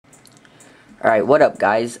Alright, what up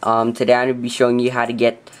guys? Today I'm going to be showing you how to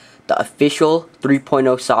get the official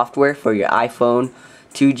 3.0 software for your iPhone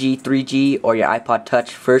 2G, 3G, or your iPod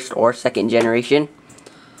Touch first or second generation.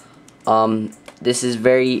 This is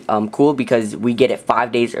very cool because we get it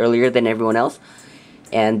 5 days earlier than everyone else.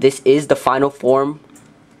 And this is the final form,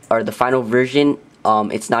 or the final version.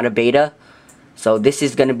 It's not a beta. So this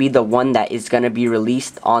is going to be the one that is going to be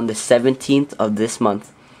released on the 17th of this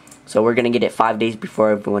month. So we're going to get it 5 days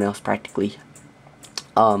before everyone else practically.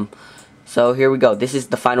 So here we go. This is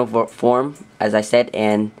the final form, as I said,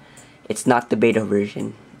 and it's not the beta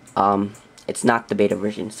version. It's not the beta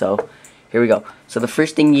version. So here we go. So the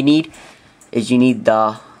first thing you need is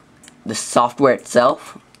the software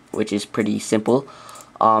itself, which is pretty simple.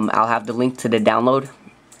 I'll have the link to the download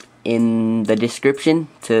in the description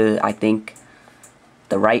to, I think,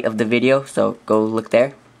 the right of the video, so go look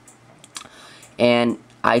there. And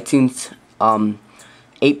iTunes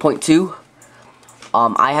 8.2.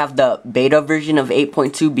 I have the beta version of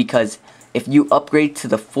 8.2 because if you upgrade to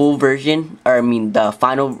the full version, or I mean the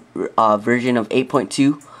final version of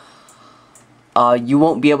 8.2, you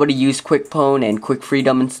won't be able to use Quick Pwn and Quick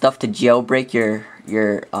Freedom and stuff to jailbreak your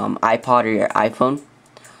iPod or your iPhone.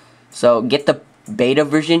 So get the beta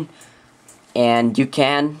version, and you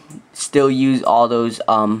can still use all those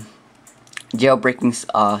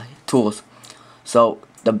jailbreaking tools. So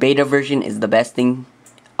the beta version is the best thing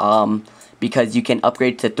because you can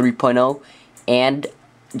upgrade to 3.0 and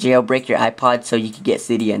jailbreak your iPod so you can get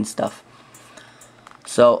Cydia and stuff.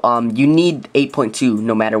 So you need 8.2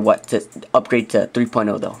 no matter what to upgrade to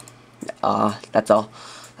 3.0 though. That's all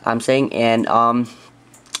I'm saying. And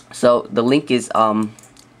so the link is here,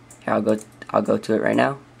 I'll go to it right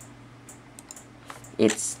now.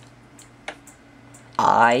 It's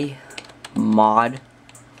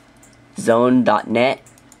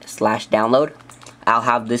imodZone.net/download. I'll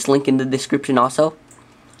have this link in the description also.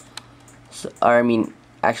 So, or I mean,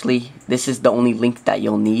 actually, this is the only link that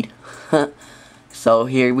you'll need. So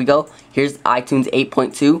here we go. Here's iTunes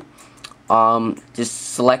 8.2.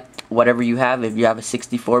 Just select whatever you have. If you have a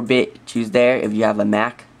 64-bit, choose there. If you have a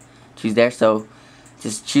Mac, choose there. So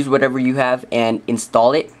just choose whatever you have and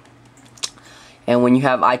install it. And when you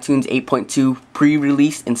have iTunes 8.2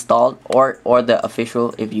 pre-release installed, or the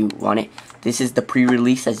official if you want it, this is the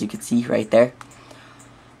pre-release, as you can see right there.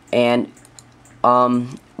 And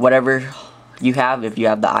whatever you have, if you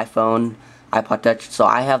have the iPhone, iPod Touch. So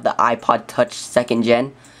I have the iPod Touch 2nd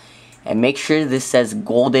gen, and make sure this says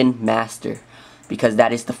Golden Master because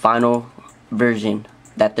that is the final version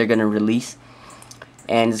that they're gonna release.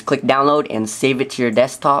 And just click download and save it to your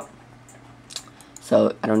desktop.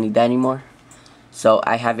 So I don't need that anymore. So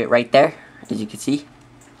I have it right there, as you can see.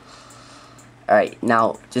 Alright,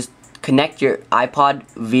 now just connect your iPod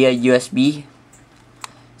via USB.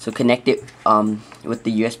 So connect it with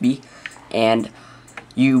the USB, and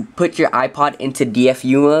you put your iPod into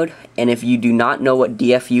DFU mode. And if you do not know what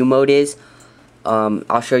DFU mode is,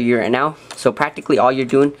 I'll show you right now. So practically all you're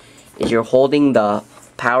doing is you're holding the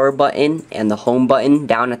power button and the home button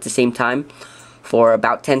down at the same time for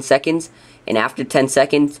about 10 seconds. And after 10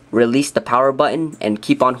 seconds, release the power button and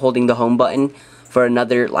keep on holding the home button for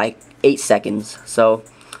another like 8 seconds. So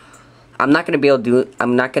I'm not gonna be able to do it.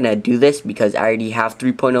 I'm not gonna do this because I already have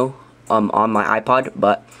 3.0 on my iPod.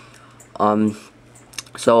 But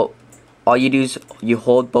so all you do is you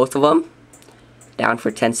hold both of them down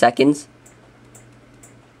for 10 seconds,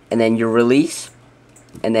 and then you release,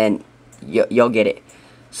 and then you'll get it.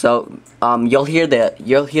 So you'll hear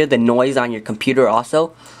the noise on your computer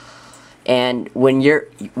also. And when you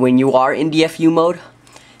are in DFU mode,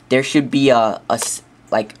 there should be oops,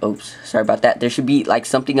 sorry about that. There should be like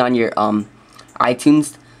something on your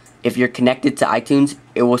iTunes. If you're connected to iTunes,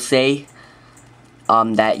 it will say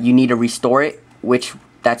that you need to restore it, which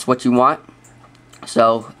that's what you want.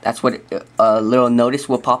 So that's what a little notice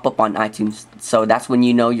will pop up on iTunes. So that's when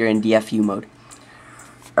you know you're in DFU mode.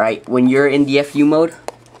 Alright, when you're in DFU mode,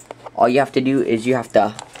 all you have to do is you have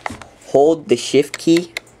to hold the shift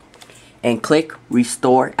key and click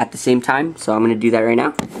restore at the same time. So I'm going to do that right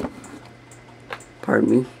now.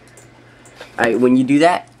 Pardon me. Alright, when you do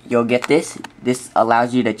that, you'll get this. This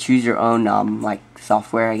allows you to choose your own like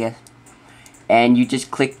software, I guess. And you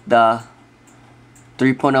just click the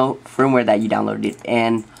 3.0 firmware that you downloaded,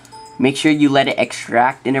 and make sure you let it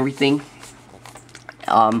extract and everything.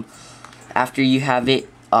 After you have it,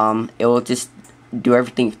 it will just do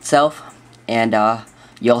everything itself, and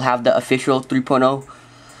you'll have the official 3.0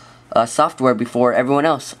 software before everyone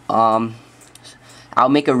else. I'll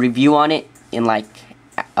make a review on it in like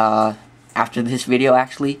after this video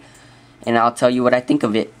actually, and I'll tell you what I think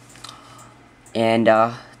of it. And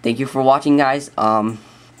thank you for watching, guys.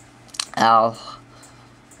 I'll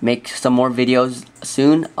make some more videos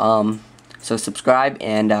soon. So subscribe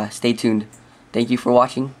and stay tuned. Thank you for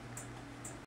watching.